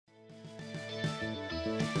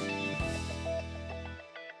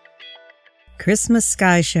Christmas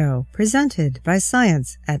Sky Show, presented by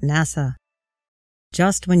Science at NASA.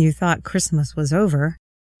 Just when you thought Christmas was over,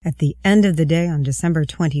 at the end of the day on December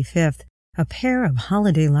 25th, a pair of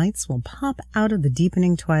holiday lights will pop out of the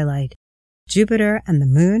deepening twilight. Jupiter and the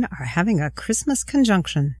Moon are having a Christmas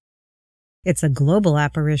conjunction. It's a global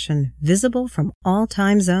apparition, visible from all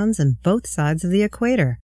time zones and both sides of the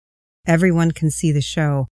equator. Everyone can see the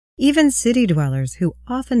show, even city dwellers who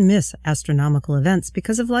often miss astronomical events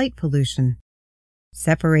because of light pollution.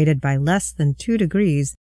 Separated by less than 2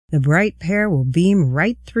 degrees, the bright pair will beam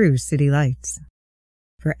right through city lights.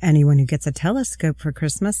 For anyone who gets a telescope for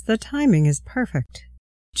Christmas, the timing is perfect.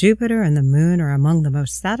 Jupiter and the Moon are among the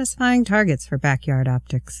most satisfying targets for backyard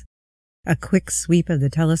optics. A quick sweep of the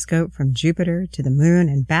telescope from Jupiter to the Moon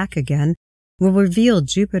and back again will reveal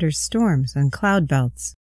Jupiter's storms and cloud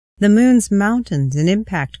belts, the Moon's mountains and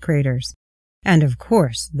impact craters, and of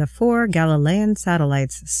course the 4 Galilean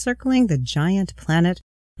satellites circling the giant planet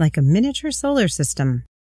like a miniature solar system.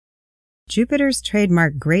 Jupiter's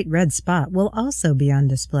trademark Great Red Spot will also be on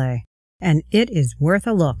display, and it is worth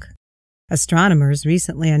a look. Astronomers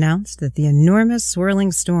recently announced that the enormous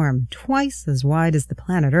swirling storm, twice as wide as the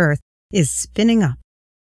planet Earth, is spinning up.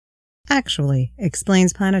 Actually,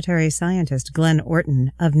 explains planetary scientist Glenn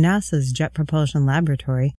Orton of NASA's Jet Propulsion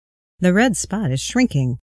Laboratory, the red spot is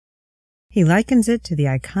shrinking. He likens it to the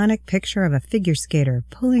iconic picture of a figure skater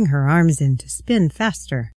pulling her arms in to spin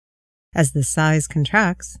faster. As the size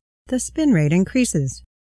contracts, the spin rate increases.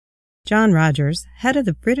 John Rogers, head of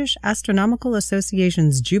the British Astronomical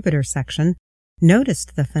Association's Jupiter section,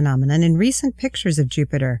 noticed the phenomenon in recent pictures of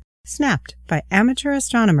Jupiter, snapped by amateur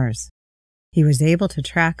astronomers. He was able to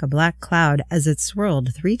track a black cloud as it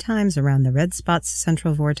swirled 3 times around the red spot's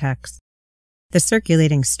central vortex. The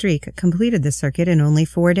circulating streak completed the circuit in only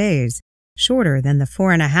 4 days, shorter than the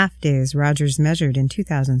 4.5 days Rogers measured in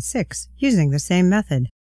 2006 using the same method.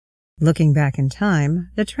 Looking back in time,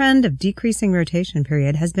 the trend of decreasing rotation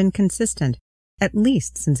period has been consistent, at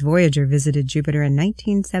least since Voyager visited Jupiter in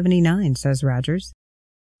 1979, says Rogers.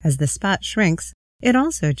 As the spot shrinks, it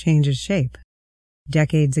also changes shape.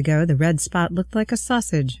 Decades ago, the red spot looked like a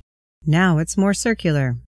sausage. Now it's more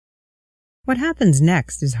circular. What happens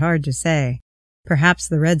next is hard to say. Perhaps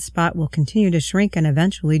the red spot will continue to shrink and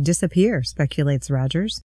eventually disappear, speculates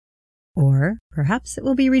Rogers. Or perhaps it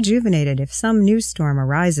will be rejuvenated if some new storm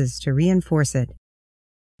arises to reinforce it.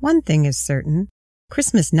 One thing is certain,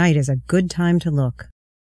 Christmas night is a good time to look.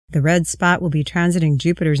 The red spot will be transiting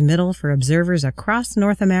Jupiter's middle for observers across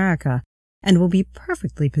North America and will be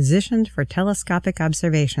perfectly positioned for telescopic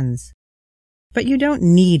observations. But you don't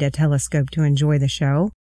need a telescope to enjoy the show.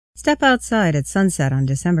 Step outside at sunset on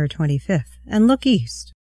December 25th and look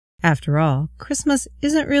east. After all, Christmas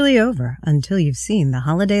isn't really over until you've seen the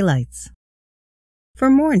holiday lights. For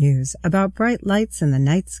more news about bright lights in the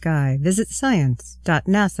night sky, visit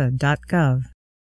science.nasa.gov.